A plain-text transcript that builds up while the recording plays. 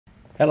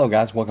Hello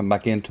guys, welcome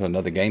back into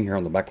another game here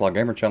on the Backlog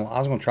Gamer channel. I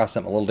was going to try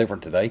something a little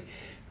different today.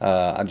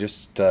 I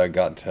just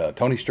got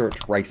Tony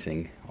Stewart's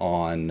Racing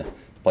on the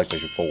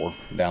PlayStation 4,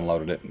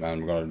 downloaded it, and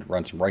I'm going to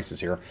run some races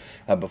here.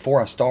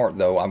 Before I start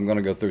though, I'm going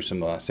to go through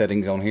some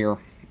settings on here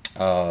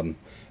and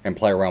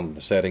play around with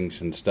the settings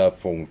and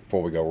stuff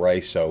before we go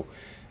race. So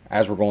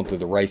as we're going through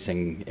the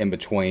racing, in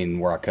between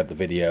where I cut the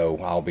video,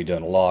 I'll be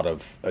doing a lot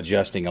of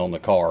adjusting on the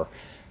car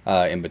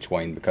in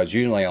between, because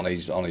usually on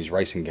these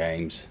racing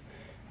games,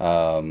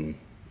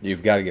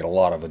 you've got to get a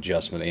lot of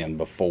adjustment in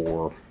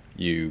before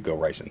you go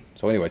racing.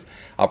 So anyways,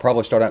 I'll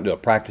probably start out and do a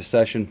practice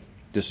session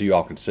just so you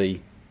all can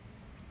see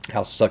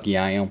how sucky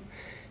I am.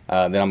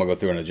 Then I'm going to go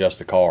through and adjust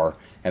the car,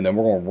 and then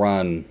we're going to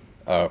run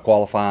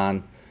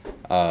qualifying,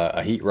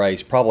 a heat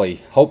race, probably,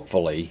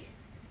 hopefully,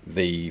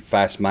 the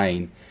fast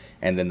main,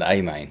 and then the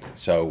A main.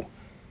 So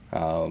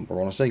we're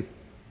going to see.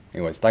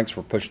 Anyways, thanks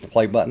for pushing the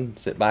play button.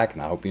 Sit back,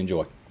 and I hope you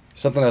enjoy.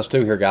 Something else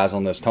too here, guys,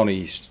 on this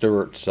Tony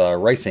Stewart's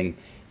Racing.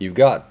 You've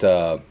got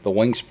the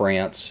wing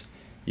sprints,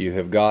 you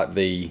have got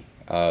the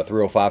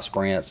 305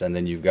 sprints, and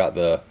then you've got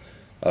the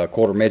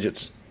quarter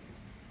midgets.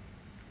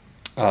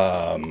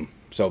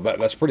 So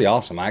that's pretty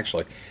awesome,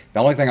 actually. The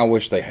only thing I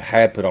wish they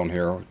had put on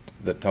here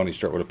that Tony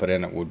Stewart would have put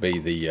in it would be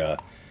the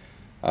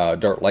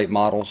dirt late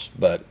models.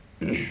 But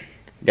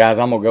guys,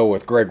 I'm going to go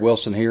with Greg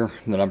Wilson here,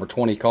 the number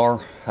 20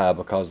 car,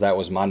 because that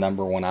was my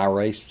number when I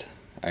raced,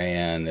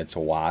 and it's a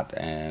white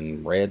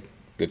and red,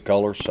 good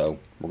colors, so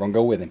we're going to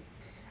go with him.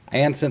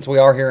 And since we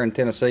are here in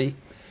Tennessee,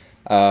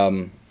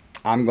 I'm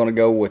going to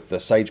go with the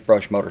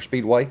SugarBush Motor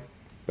Speedway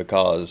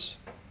because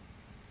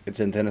it's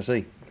in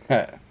Tennessee.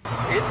 It's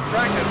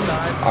practice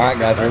time. All right,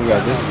 guys, here we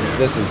go.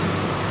 This is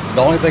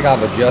the only thing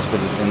I've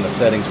adjusted is in the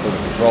settings for the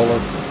controller,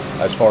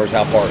 as far as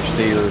how far it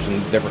steers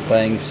and different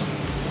things.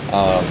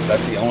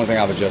 That's the only thing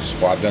I've adjusted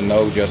for. I've done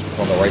no adjustments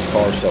on the race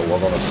car, so we're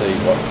going to see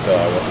what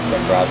this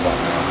thing drives like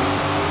now.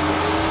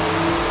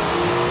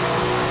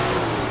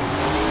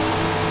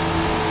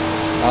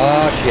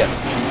 Shit. Shit. Get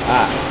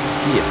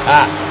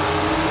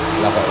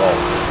off that wall.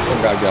 Oh,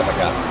 God, get off that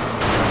guy.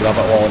 Get off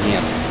that wall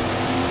again.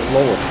 Good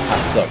Lord. I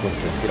suck. Look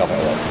at this. Get off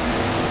that wall.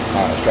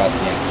 Alright, let's try this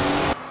again.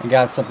 And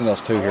guys, something else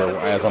too here,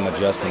 as I'm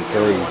adjusting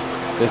through,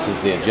 this is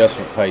the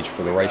adjustment page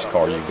for the race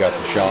car. You've got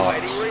the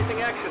shocks.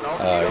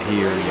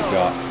 Here you've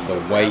got the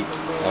weight,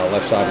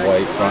 left side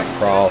weight, front and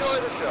cross,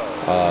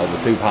 the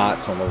tube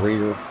heights on the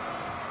rear,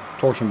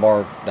 torsion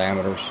bar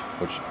diameters,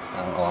 which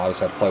I don't know, I just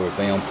have to play with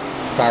them,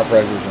 tire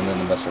pressures, and then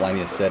the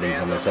miscellaneous settings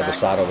on this other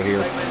side over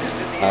here.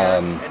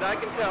 I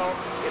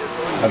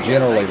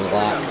generally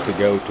like to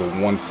go to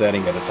one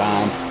setting at a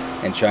time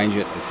and change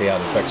it and see how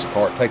it affects the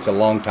car. It takes a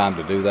long time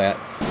to do that.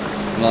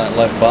 And that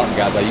left button,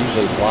 guys, I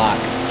usually like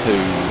to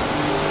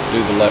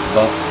do the left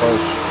button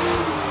first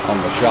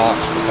on the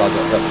shocks because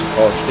it helps the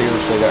car steer.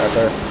 See that right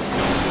there?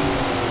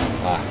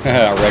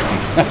 I wrecked him.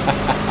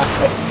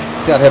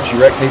 See how it helps you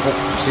wreck people?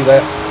 You see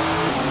that?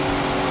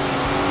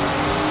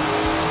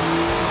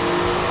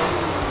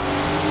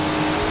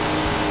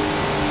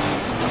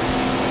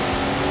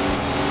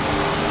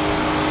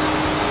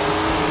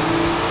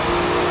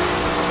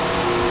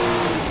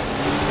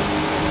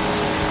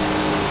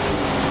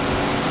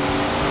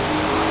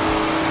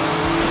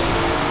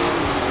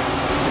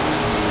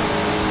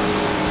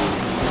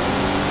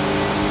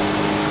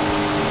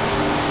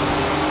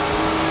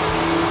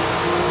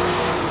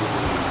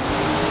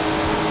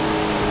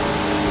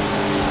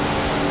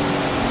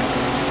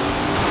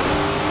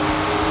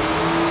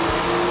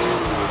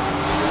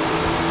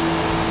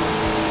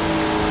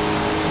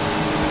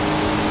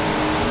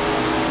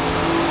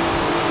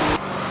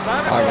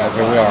 Alright guys,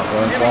 here we are.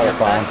 We're in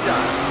qualifying.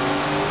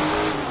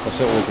 Let's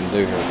see what we can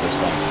do here with this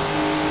thing.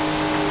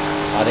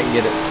 I didn't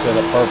get it set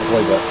up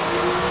perfectly, but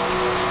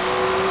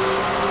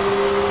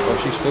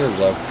well, she steers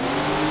though.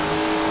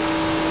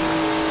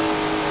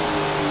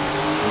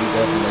 She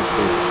definitely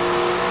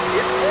steers.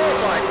 It's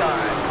qualifying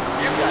time.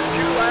 You've got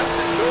 2 laps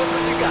to show us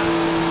what you got.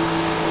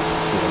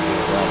 We're going to get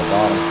it around the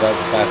bottom, so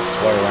that's the fastest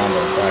way around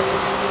there in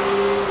practice.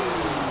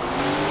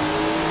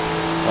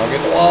 I'll get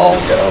the wall,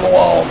 get on the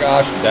wall,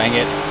 gosh dang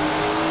it.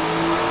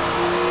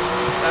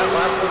 That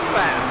lap was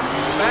fast.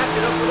 You matched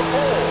it up with a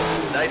pole.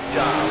 Nice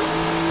job.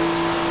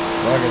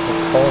 Well, I guess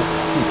it's pole.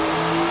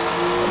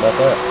 How about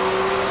that?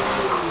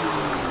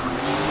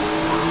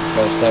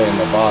 Gotta stay in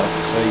the bottom,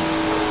 see?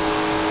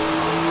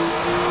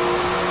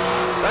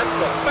 That's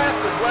the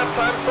fastest lap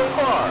time so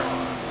far.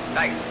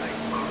 Nice.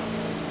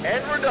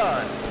 And we're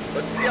done.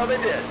 Let's see how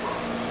they did.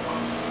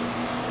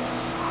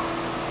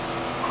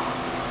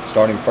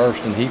 Starting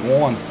first in heat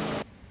 1.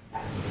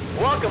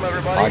 Welcome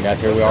everybody. Alright guys,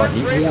 here we are in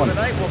heat 1.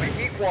 Tonight will be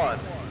heat 1.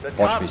 The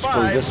Watch top me screw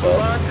 5 this move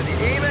up. on to the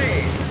A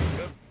main.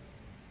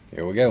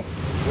 Here we go.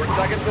 We're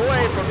seconds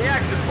away from the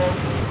action,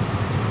 folks.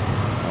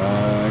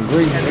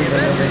 Green, And the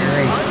event is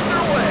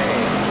underway.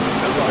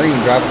 green,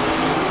 driver.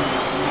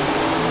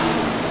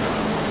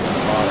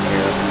 The bottom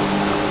here.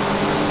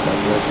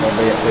 That's where it's going to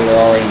be. See,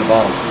 they're already in the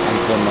bottom. I'm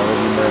feeling my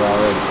rhythm there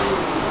already.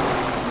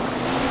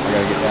 I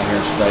got to get down here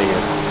and stay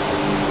here.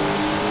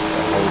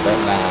 Hold that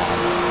line.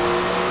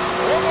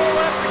 One more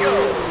lap to go.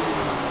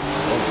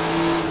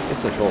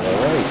 It's a short little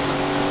race.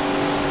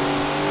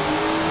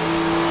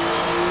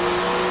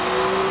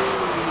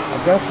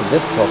 I've got the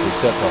difficulty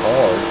set to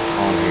hard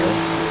on here.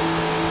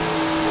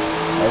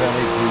 Maybe I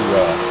need to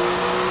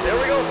There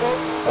we go,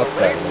 folks. up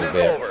that a little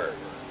bit.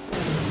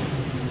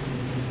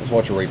 Let's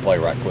watch a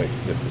replay right quick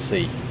just to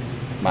see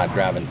my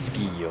driving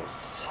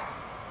skills.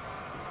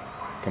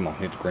 Come on,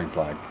 hit the green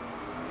flag.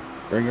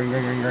 Green, green,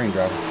 green, green, green,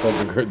 driver.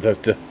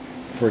 The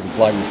freaking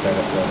flag will stand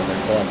up there on the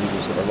green flag. You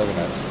just sit there looking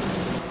at us.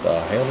 The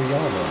hell are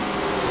y'all doing?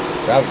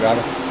 Drive it,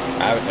 driver.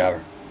 Drive it,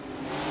 driver.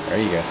 There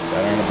you go.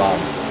 Down there on the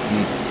bottom.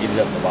 Get it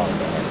up in the bottom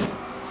down there.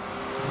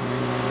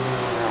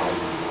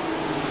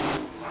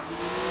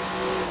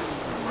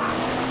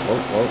 Whoa,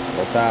 whoa,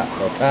 low tight,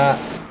 low tight.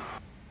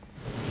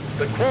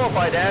 The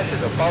qualified dash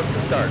is about to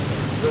start.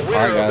 The winner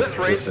Alright guys, of this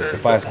race this is the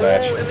earns fast pole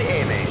dash. in the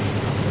AMA.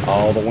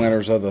 All the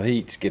winners of the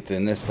heats get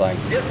in this thing.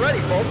 Get ready,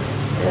 folks. Here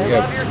we Hold go.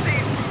 on to your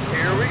seats.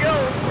 Here we go.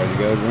 Ready to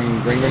go, green,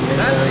 green, green, green,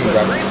 That's green, the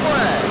driver. green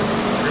flag.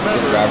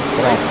 Remember, driver, come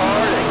on. race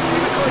hard and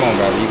keep it clean. Come on,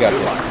 driver, you got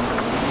Good this. luck.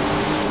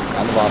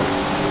 Down the bottom.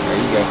 There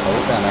you go, hold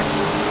it down there.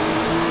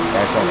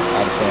 Gas on it,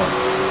 out of the corner.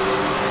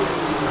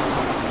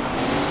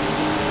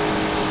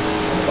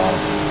 In the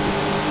bottom.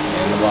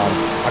 In the bottom.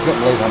 I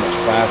couldn't believe how much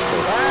faster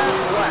Last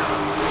lap.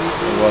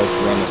 it was to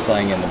run this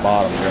thing in the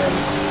bottom during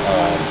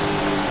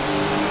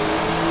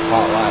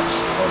hot laps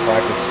or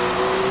practice.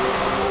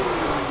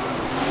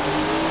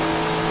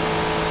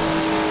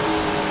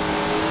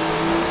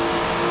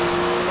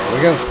 There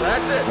we go.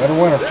 That's it. Winner,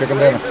 winner, This chicken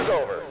race dinner. is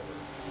over.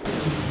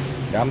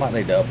 Yeah, I might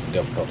need to up the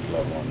difficulty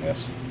level on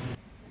this.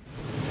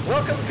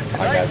 Welcome to tonight's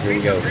Alright guys, here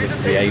we go. feature This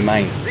is the A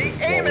main. presentation. This is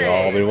The what we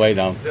A-Main. all been waiting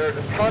on. There's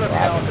a ton of Well,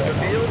 I've talent been in the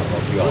waiting field. on it. I don't know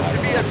if you So all it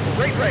should be have a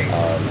great race.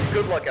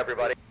 Good luck,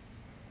 everybody.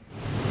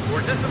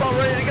 We're just about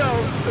ready to go,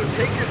 so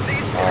take your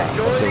seats and Alright,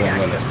 enjoy let's see the if we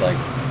can win action. this thing.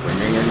 Ring,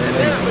 ring, ring, ring, And ring.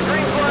 there's the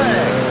green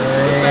flag.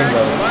 Sit back,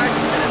 relax,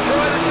 and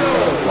enjoy the show.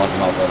 Block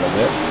him off a little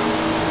bit.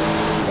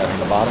 Got him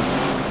in the bottom.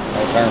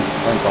 Oh, turn,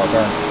 car,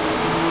 turn.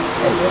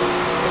 There we go.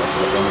 Let's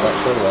look into that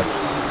straightaway.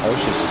 Oh,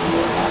 it's just a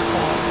small hot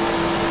time.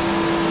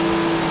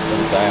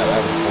 Look at that. That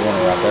was a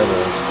corner right there,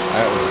 boys.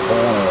 That was a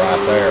corner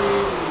right there.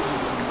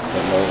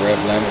 That little red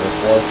limit was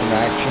working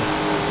action.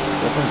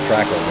 Look at the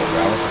track over there,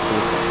 driver. See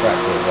what the track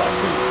feels like,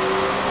 too.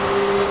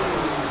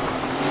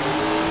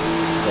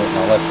 Look,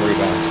 my left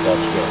rebound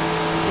stuff's good.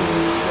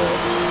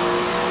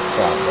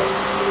 Side brake.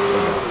 Look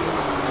at this.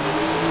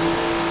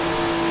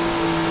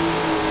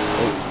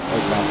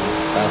 Oh, bouncing,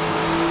 bouncing,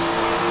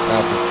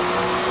 bouncing.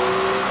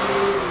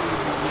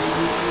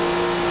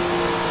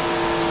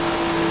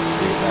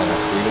 Keep it down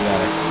there, keep it down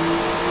there.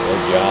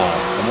 Good job.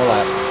 One more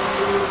lap.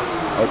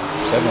 Oh,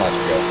 7 laps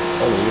to go.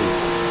 Holy jeez.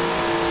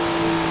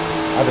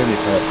 I do need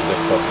to turn up the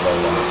difficulty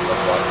level on this.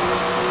 Looks like.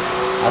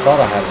 I thought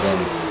I had it in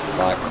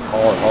like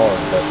hard,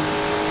 but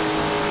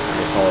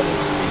it's hard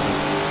as easy.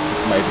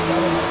 Maybe, I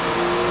don't know.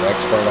 An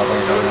expert out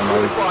there, I don't know.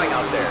 Really flying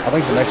out there. I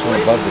think the next one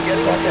above this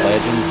is like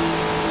Legend,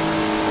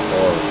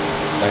 or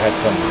they had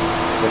some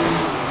freaking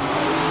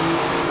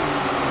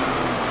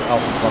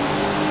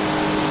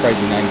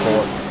crazy name for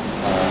it.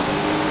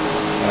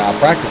 And I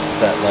practiced at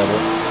that level.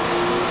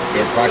 We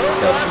had practice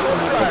sessions, and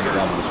I couldn't get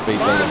down to the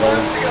speeds over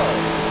there.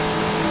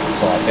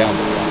 So I downed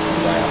it one from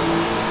that.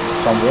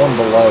 So I'm one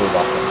below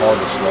like the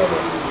hardest level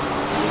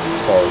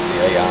as far as the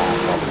AI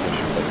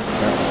competition, but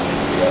apparently I need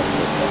to be up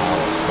with the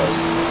highest because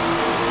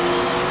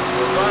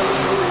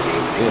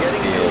this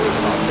is,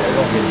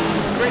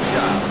 Great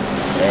job.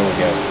 there we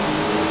go.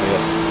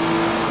 This,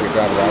 good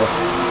driver, driver.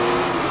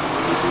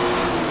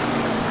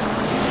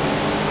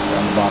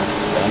 Down the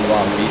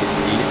bottom, beat it.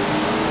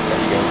 There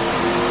you go.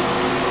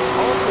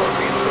 All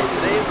trophies from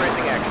today's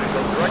racing action go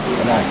directly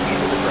Come back on.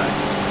 into the track.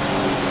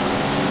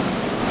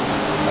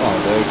 Come on,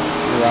 dude.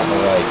 You're out in the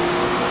way.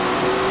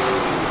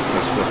 Let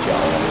me split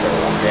y'all up there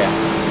like that.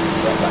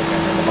 Right back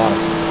down here in the bottom.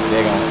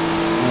 Dig on it.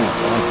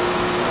 Son.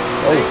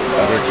 Oh, I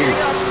hit you.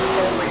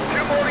 Only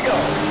 2 more to go.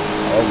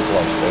 All over the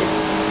place, dude.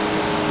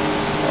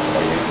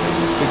 Oh, yeah, there's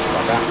this picture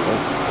like that.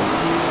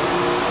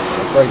 Oh.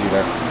 Go crazy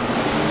there.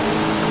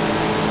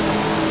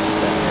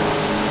 Down here.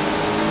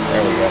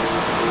 There we go.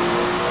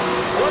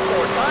 One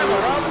more time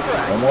around the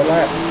track. One more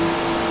lap.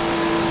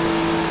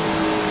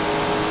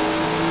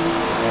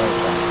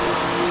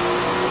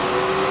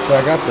 So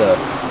I got a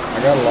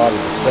lot of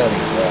the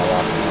settings that I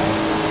like now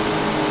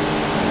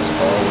in this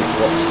car, which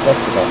what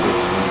sucks about this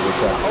is when you go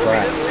track to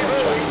track, it's going to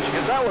change.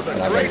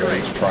 And I gotta go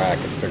each track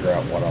and figure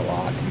out what I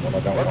like and what I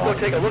don't Let's like. go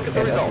take a look at the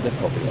And that's results. the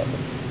difficulty level.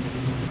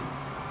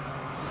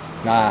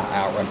 Nah, I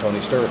outrun Tony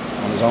Stewart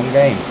on his own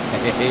game.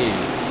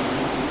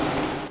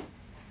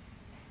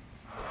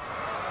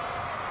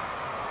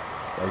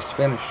 Race to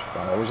finish,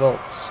 final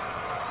results.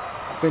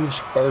 I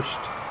finished first.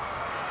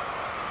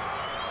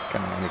 It's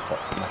kind of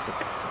anticlimactic.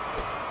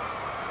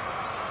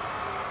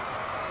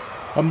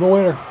 I'm the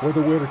winner. We're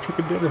the winner.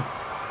 Chicken dinner.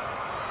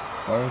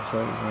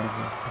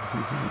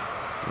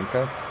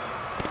 Okay.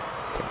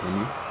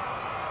 Continue.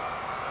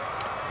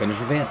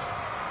 Finish event.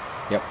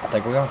 Yep, I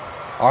think we are.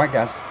 Alright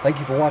guys, thank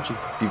you for watching.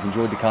 If you've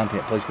enjoyed the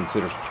content, please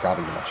consider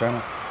subscribing to my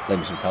channel. Leave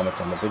me some comments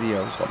on the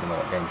videos. Let me know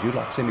what games you'd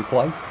like to see me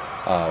play.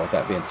 With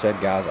that being said,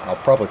 guys, I'll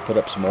probably put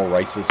up some more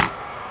races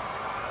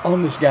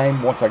on this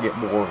game once I get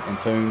more in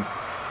tune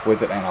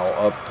with it, and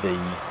I'll up the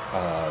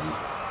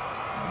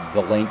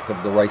length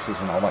of the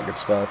races and all that good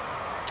stuff.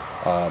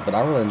 But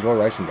I really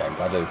enjoy racing games,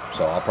 I do.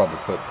 So I'll probably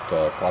put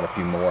quite a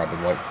few more. I've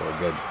been waiting for a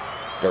good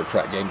dirt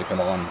track game to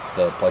come on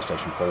the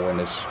PlayStation 4, and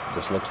this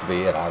looks to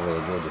be it. I really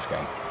enjoyed this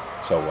game.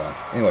 So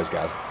anyways,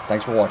 guys,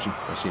 thanks for watching.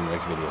 We'll see you in the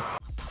next video.